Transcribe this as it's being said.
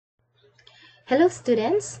Hello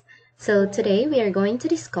students! So today we are going to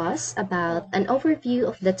discuss about an overview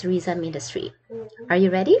of the tourism industry. Are you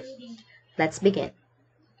ready? Let's begin.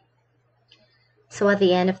 So at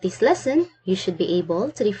the end of this lesson, you should be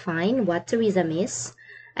able to define what tourism is,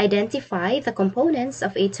 identify the components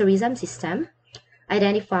of a tourism system,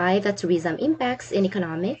 identify the tourism impacts in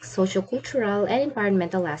economic, social-cultural, and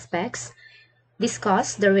environmental aspects,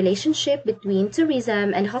 discuss the relationship between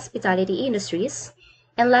tourism and hospitality industries,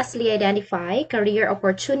 and lastly, identify career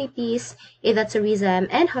opportunities in the tourism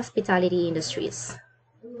and hospitality industries.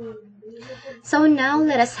 So now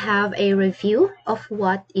let us have a review of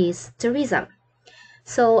what is tourism.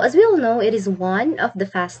 So as we all know, it is one of the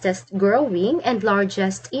fastest growing and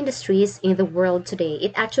largest industries in the world today.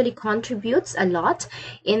 It actually contributes a lot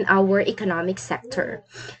in our economic sector.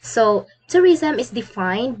 So tourism is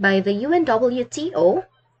defined by the UNWTO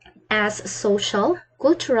as social,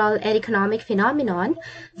 cultural, and economic phenomenon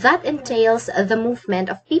that entails the movement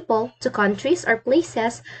of people to countries or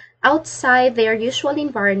places outside their usual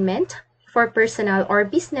environment for personal or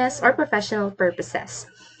business or professional purposes.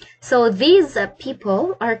 So these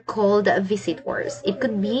people are called visitors. It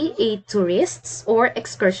could be a tourists or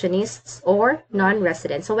excursionists or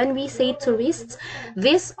non-residents. So when we say tourists,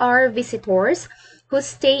 these are visitors who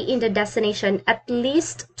stay in the destination at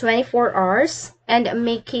least 24 hours and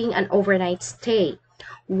making an overnight stay.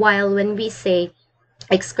 While when we say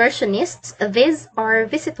excursionists, these are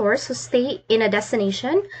visitors who stay in a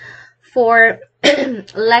destination for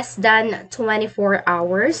less than 24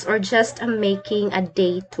 hours or just making a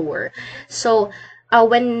day tour. So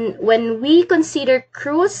when we consider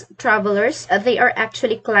cruise travelers, they are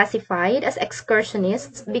actually classified as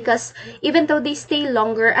excursionists because even though they stay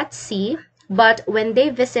longer at sea, but when they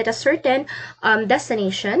visit a certain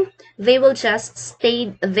destination, they will just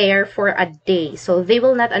stay there for a day. So they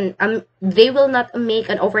will not make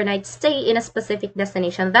an overnight stay in a specific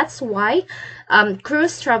destination. That's why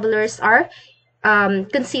cruise travelers are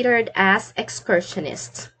considered as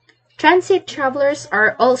excursionists. Transit travelers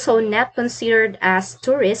are also not considered as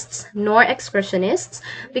tourists nor excursionists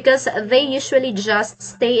because they usually just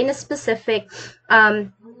stay in a specific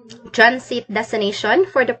transit destination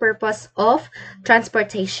for the purpose of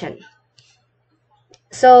transportation.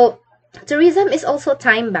 So tourism is also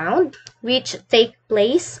time-bound, which take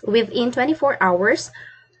place within 24 hours,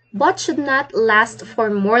 but should not last for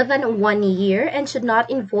more than 1 year and should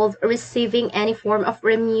not involve receiving any form of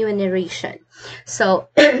remuneration. So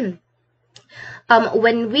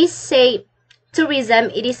when we say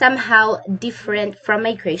tourism, it is somehow different from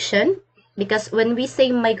migration. Because when we say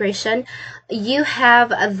migration, you have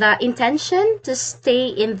the intention to stay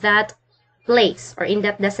in that place or in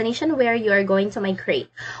that destination where you are going to migrate.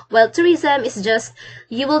 Well, tourism is just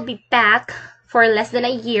you will be back for less than a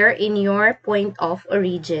year in your point of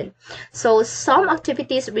origin. So some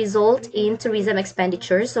activities result in tourism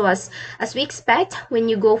expenditure. So as we expect, when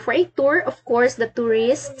you go for a tour, of course, the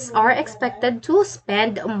tourists are expected to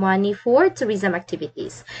spend money for tourism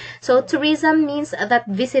activities. So tourism means that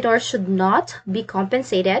visitors should not be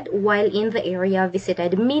compensated while in the area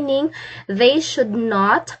visited, meaning they should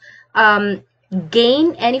not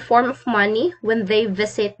gain any form of money when they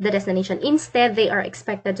visit the destination. Instead, they are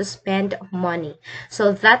expected to spend money.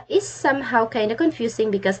 So that is somehow kind of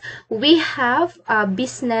confusing because we have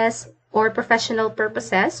business or professional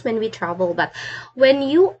purposes when we travel. But when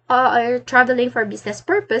you are traveling for business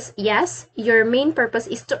purpose, yes, your main purpose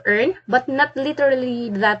is to earn, but not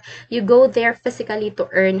literally that you go there physically to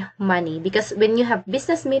earn money. Because when you have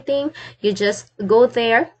business meeting, you just go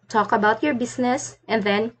there, talk about your business, and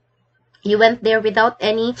then you went there without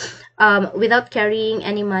carrying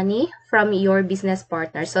any money from your business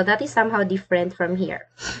partner. So that is somehow different from here.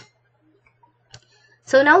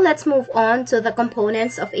 So now let's move on to the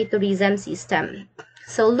components of a tourism system.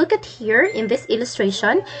 So look at here in this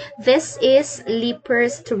illustration. This is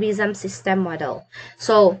Lippers tourism system model.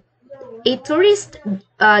 So a tourist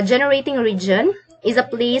generating region is a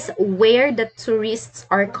place where the tourists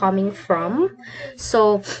are coming from.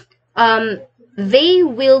 So they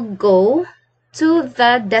will go to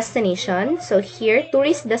the destination. So here,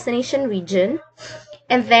 tourist destination region.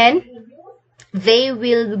 And then they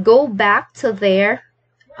will go back to their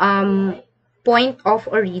point of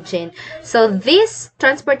origin. So this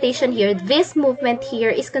transportation here, this movement here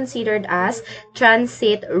is considered as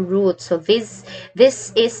transit route. So this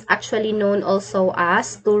is actually known also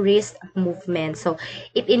as tourist movement. So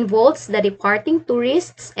it involves the departing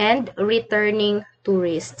tourists and returning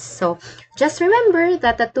tourists. So just remember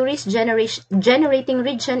that the tourist generating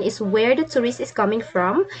region is where the tourist is coming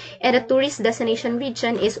from, and the tourist destination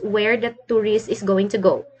region is where the tourist is going to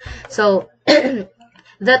go. So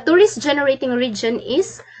the tourist generating region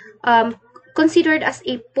is considered as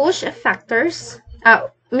a push factors,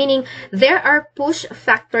 meaning there are push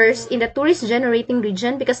factors in the tourist generating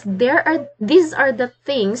region because these are the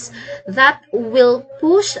things that will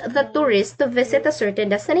push the tourist to visit a certain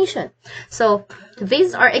destination. So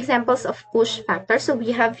these are examples of push factors. So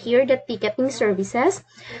we have here the ticketing services,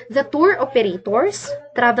 the tour operators,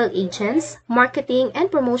 travel agents, marketing and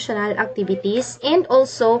promotional activities, and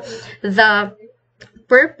also the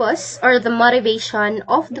purpose or the motivation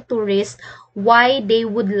of the tourist, why they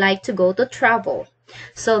would like to go to travel.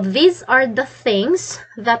 So these are the things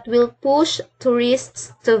that will push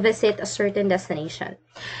tourists to visit a certain destination.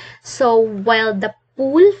 So while the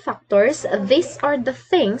pull factors, these are the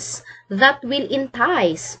things that will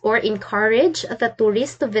entice or encourage the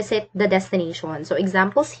tourist to visit the destination. So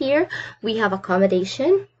examples here, we have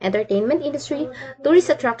accommodation, entertainment industry, tourist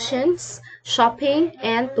attractions, shopping,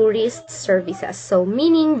 and tourist services. So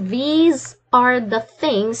meaning these are the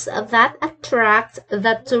things that attract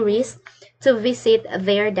the tourist to visit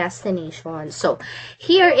their destination. So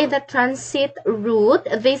here in the transit route,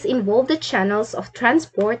 these involve the channels of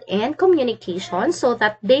transport and communication so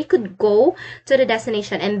that they could go to the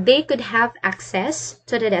destination and they could have access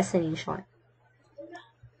to the destination.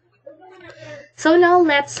 So now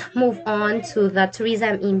let's move on to the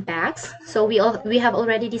tourism impacts. So we have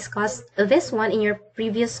already discussed this one in your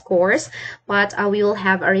previous course, but we will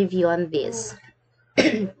have a review on this.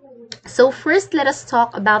 So first, let us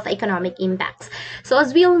talk about the economic impacts. So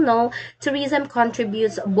as we all know, tourism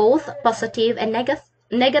contributes both positive and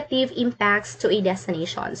negative impacts to a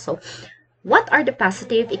destination. So what are the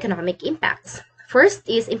positive economic impacts? First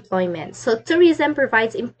is employment. So tourism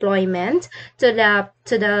provides employment to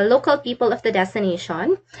the local people of the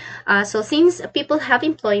destination. So since people have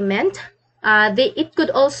employment, it could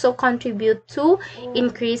also contribute to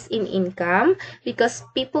increase in income because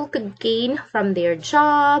people could gain from their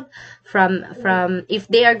job, from if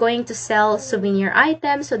they are going to sell souvenir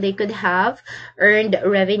items, so they could have earned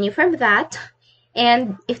revenue from that,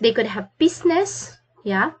 and if they could have business,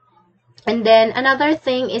 yeah. And then another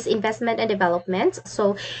thing is investment and development.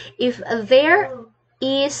 So if there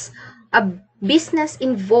is a business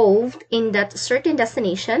involved in that certain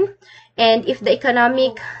destination, and if the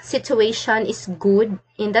economic situation is good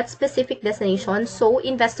in that specific destination, so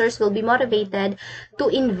investors will be motivated to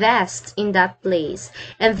invest in that place.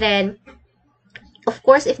 And then, of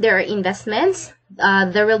course, if there are investments,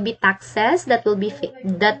 there will be taxes that will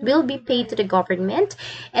be paid to the government,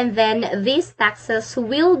 and then these taxes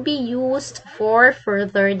will be used for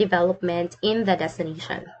further development in the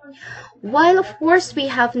destination. While of course we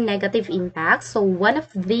have negative impacts, so one of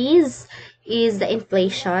these is the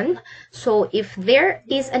inflation. So if there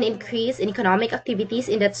is an increase in economic activities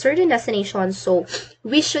in that certain destination, so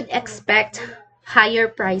we should expect higher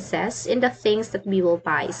prices in the things that we will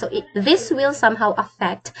buy. So this will somehow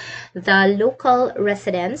affect the local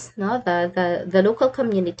residents, the local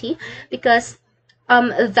community, because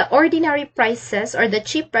the ordinary prices or the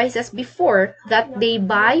cheap prices before that they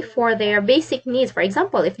buy for their basic needs. For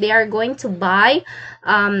example, if they are going to buy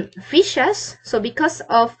fishes, so because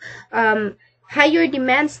of higher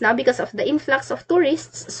demands now because of the influx of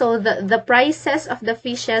tourists, so the prices of the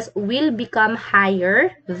fishes will become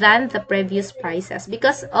higher than the previous prices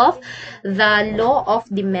because of the law of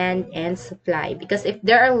demand and supply. Because if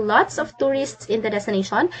there are lots of tourists in the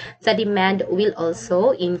destination, the demand will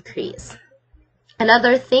also increase.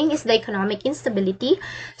 Another thing is the economic instability.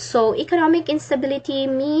 So economic instability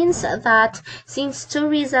means that since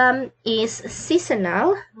tourism is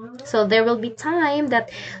seasonal, so there will be time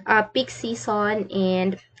that peak season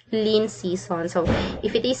and lean season. So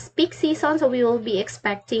if it is peak season, so we will be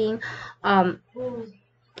expecting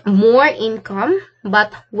more income,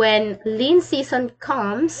 but when lean season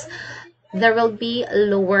comes, there will be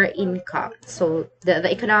lower income. So the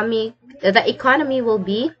economy will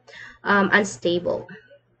be unstable.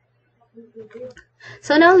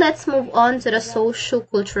 So now let's move on to the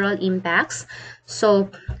socio-cultural impacts. So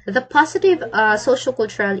the positive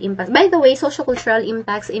socio-cultural impacts, by the way, socio-cultural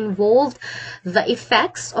impacts involve the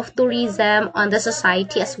effects of tourism on the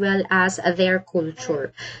society as well as their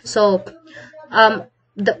culture. So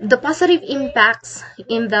the positive impacts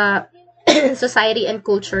in the society and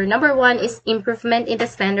culture, number one is improvement in the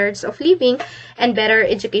standards of living and better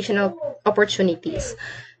educational opportunities.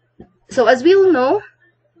 So as we all know,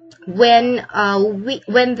 when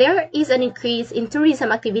there is an increase in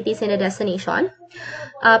tourism activities in a destination,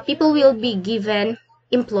 people will be given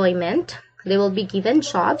employment. they will be given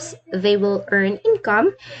jobs, they will earn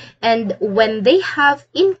income, and when they have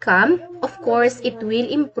income, of course, it will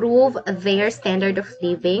improve their standard of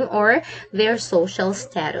living or their social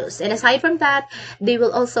status. And aside from that, they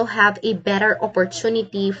will also have a better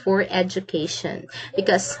opportunity for education,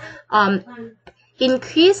 because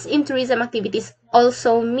increase in tourism activities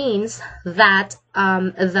also means that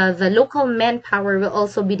the local manpower will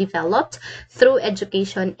also be developed through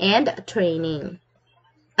education and training.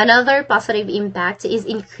 Another positive impact is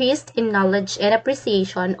increased in knowledge and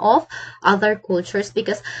appreciation of other cultures,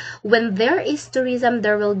 because when there is tourism,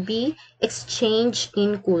 there will be exchange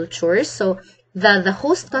in cultures. So the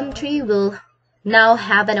host country will now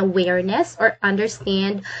have an awareness or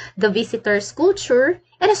understand the visitor's culture,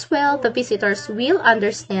 and as well the visitors will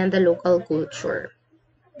understand the local culture.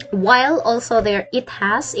 While also there it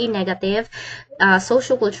has a negative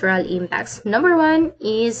socio-cultural impacts. Number one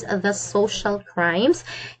is the social crimes.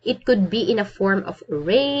 It could be in a form of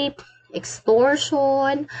rape,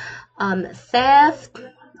 extortion, theft,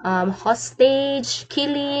 hostage,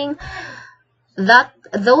 killing, that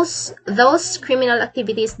those criminal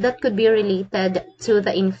activities that could be related to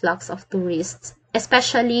the influx of tourists,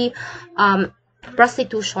 especially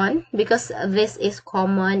prostitution, because this is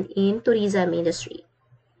common in tourism industry.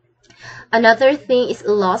 Another thing is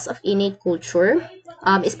loss of innate culture,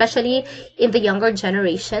 especially in the younger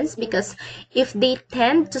generations, because if they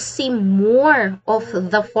tend to see more of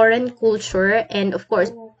the foreign culture, and of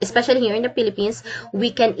course, especially here in the Philippines, we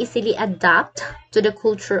can easily adapt to the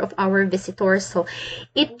culture of our visitors. So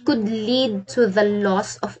it could lead to the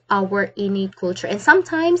loss of our innate culture. And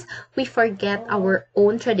sometimes we forget our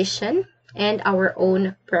own tradition and our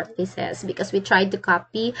own practices because we try to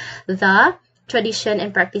copy the tradition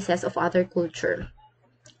and practices of other culture.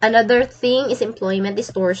 Another thing is employment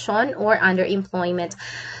distortion or underemployment.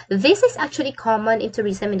 This is actually common in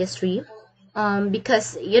tourism industry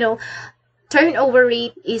because, turnover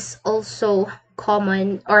rate is also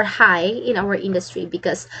common or high in our industry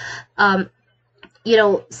because,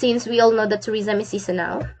 since we all know that tourism is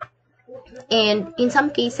seasonal, and in some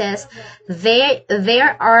cases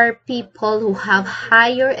there are people who have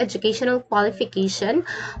higher educational qualification,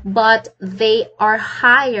 but they are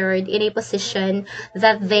hired in a position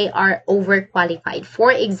that they are overqualified.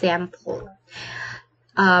 For example,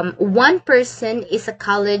 one person is a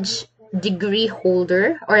college degree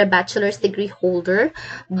holder or a bachelor's degree holder,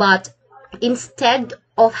 but instead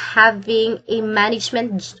of having a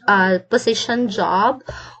management position job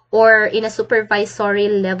or in a supervisory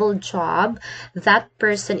level job, that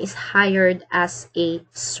person is hired as a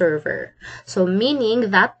server. So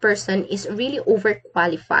meaning that person is really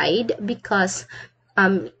overqualified because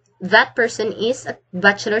that person is a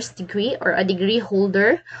bachelor's degree or a degree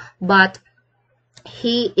holder, but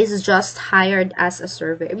he is just hired as a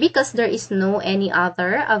server because there is no any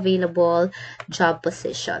other available job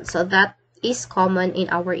position. So that is common in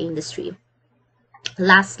our industry.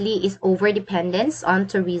 Lastly is overdependence on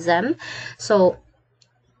tourism. So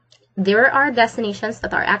there are destinations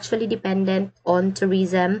that are actually dependent on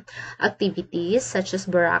tourism activities such as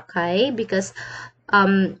Boracay because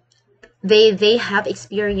they have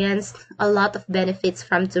experienced a lot of benefits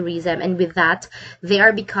from tourism, and with that they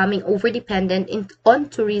are becoming overdependent on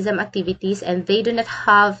tourism activities, and they do not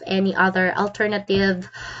have any other alternative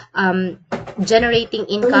generating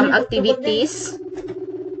income activities.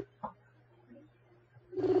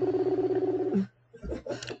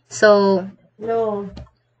 So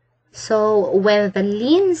when the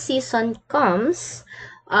lean season comes,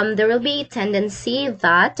 there will be a tendency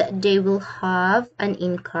that they will have an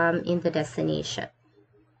income in the destination.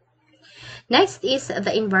 Next is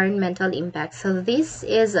the environmental impact. So this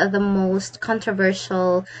is the most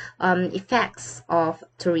controversial effects of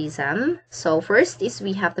tourism. So first is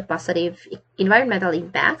we have the positive environmental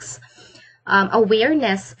impacts.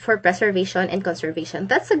 Awareness for preservation and conservation.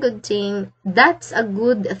 That's a good thing. That's a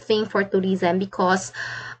good thing for tourism because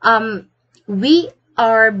we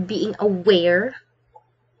are being aware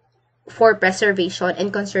for preservation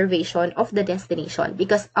and conservation of the destination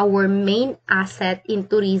because our main asset in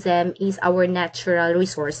tourism is our natural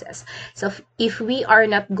resources. So if we are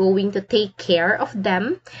not going to take care of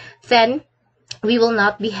them, then we will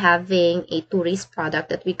not be having a tourist product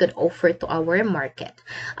that we could offer to our market.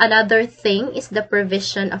 Another thing is the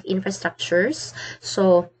provision of infrastructures.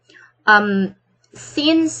 So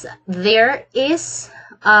since there is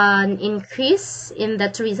an increase in the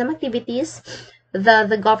tourism activities,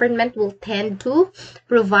 the government will tend to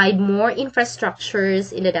provide more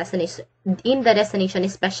infrastructures in the destination,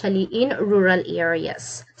 especially in rural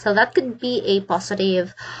areas. So that could be a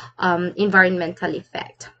positive environmental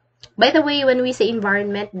effect. By the way, when we say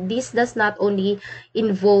environment, this does not only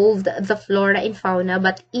involve the flora and fauna,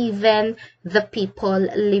 but even the people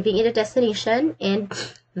living in the destination and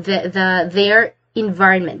their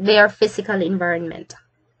environment, their physical environment.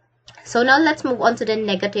 So now let's move on to the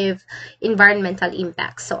negative environmental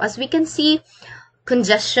impacts. So as we can see,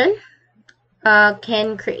 congestion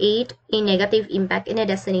can create a negative impact in a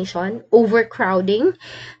destination. Overcrowding,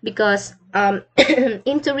 because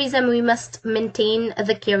in tourism we must maintain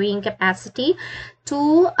the carrying capacity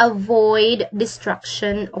to avoid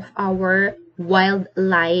destruction of our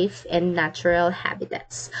wildlife and natural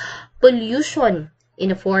habitats. Pollution in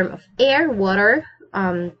the form of air, water,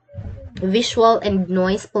 visual and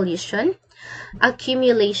noise pollution.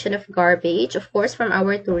 Accumulation of garbage, of course, from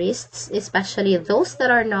our tourists, especially those that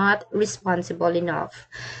are not responsible enough.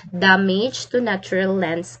 Damage to natural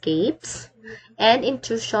landscapes, and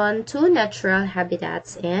intrusion to natural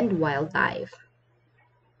habitats and wildlife.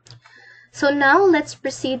 So now let's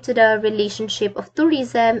proceed to the relationship of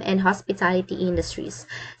tourism and hospitality industries.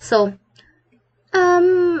 So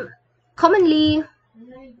commonly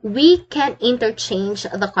we can interchange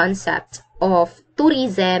the concept of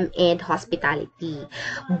tourism and hospitality,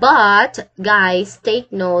 but guys,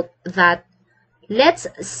 take note that let's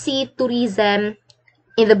see tourism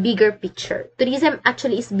in the bigger picture. Tourism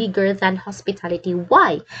actually is bigger than hospitality.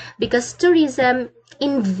 Why? Because tourism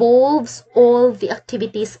involves all the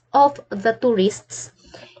activities of the tourists,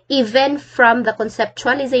 even from the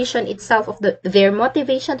conceptualization itself of their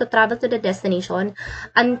motivation to travel to the destination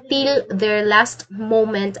until their last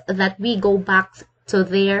moment that we go back to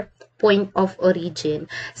their point of origin.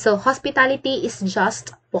 So hospitality is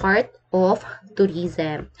just part of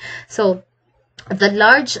tourism. So the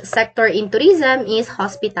large sector in tourism is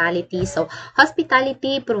hospitality. So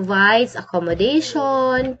hospitality provides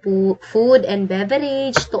accommodation, food and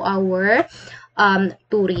beverage to our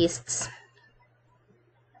tourists.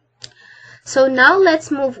 So now let's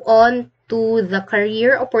move on to the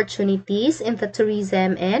career opportunities in the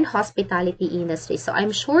tourism and hospitality industry. So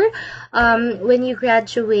I'm sure when you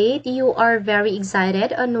graduate, you are very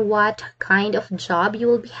excited on what kind of job you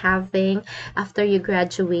will be having after you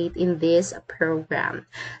graduate in this program.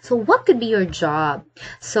 So what could be your job?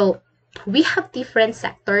 So we have different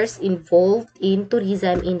sectors involved in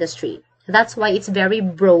tourism industry. That's why it's very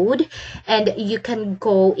broad, and you can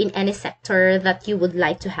go in any sector that you would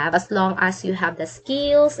like to have as long as you have the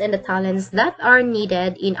skills and the talents that are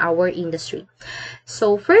needed in our industry.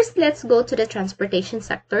 So first, let's go to the transportation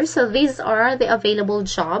sector. So these are the available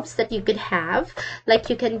jobs that you could have. Like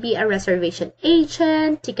you can be a reservation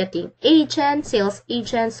agent, ticketing agent, sales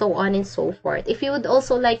agent, so on and so forth. If you would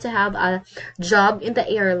also like to have a job in the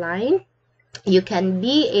airline, you can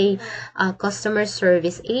be a customer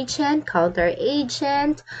service agent, counter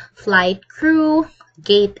agent, flight crew,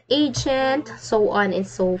 gate agent, so on and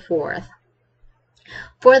so forth.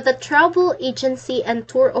 For the travel agency and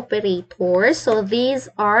tour operator, so these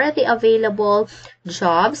are the available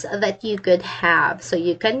jobs that you could have. So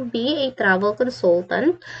you can be a travel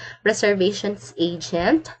consultant, reservations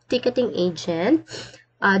agent, ticketing agent,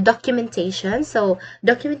 documentation. So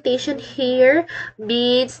documentation here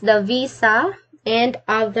means the visa and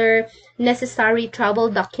other necessary travel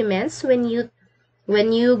documents when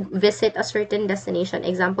you visit a certain destination.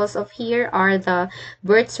 Examples of here are the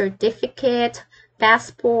birth certificate,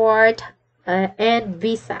 passport, and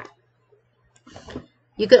visa.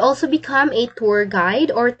 You could also become a tour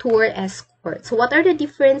guide or tour escort. So what are the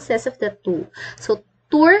differences of the two? So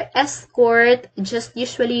tour escort just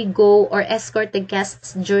usually go or escort the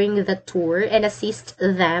guests during the tour and assist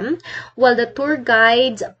them, while the tour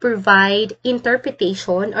guides provide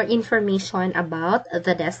interpretation or information about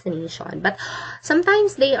the destination. But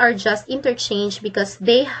sometimes they are just interchanged because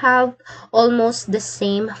they have almost the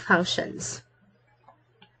same functions.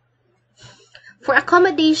 For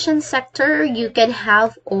accommodation sector, you can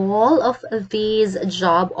have all of these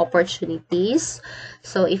job opportunities.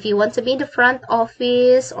 So if you want to be in the front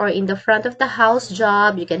office or in the front of the house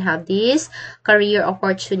job, you can have these career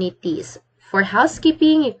opportunities. For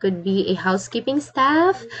housekeeping, you could be a housekeeping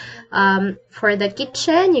staff. For the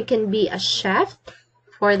kitchen, you can be a chef.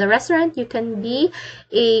 For the restaurant, you can be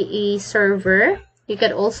a server. You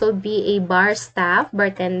can also be a bar staff,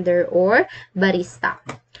 bartender, or barista.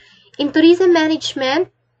 In tourism management,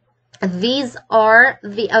 these are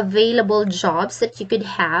the available jobs that you could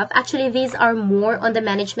have. Actually, these are more on the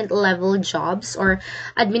management level jobs or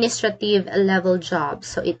administrative level jobs.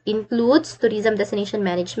 So it includes tourism destination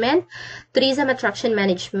management, tourism attraction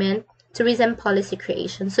management, tourism policy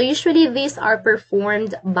creation. So usually these are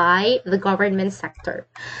performed by the government sector.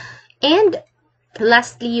 And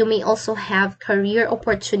Lastly, you may also have career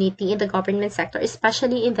opportunity in the government sector,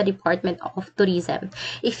 especially in the Department of Tourism.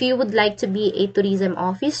 If you would like to be a tourism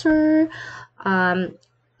officer, um,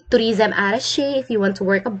 tourism attaché, if you want to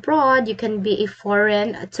work abroad, you can be a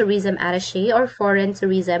foreign tourism attaché or foreign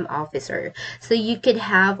tourism officer. So you could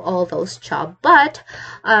have all those jobs, but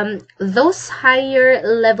those higher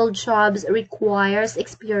level jobs requires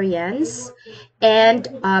experience and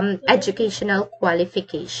educational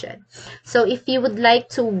qualification. So if you would like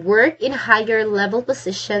to work in higher level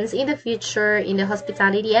positions in the future in the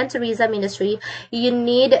hospitality and tourism industry, you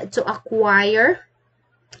need to acquire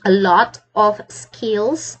a lot of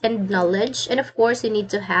skills and knowledge, and of course you need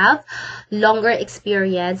to have longer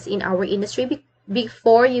experience in our industry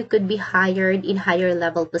before you could be hired in higher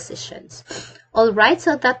level positions. All right,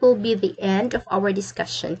 so that will be the end of our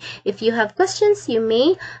discussion. If you have questions, you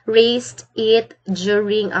may raise it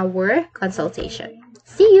during our consultation.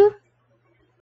 See you.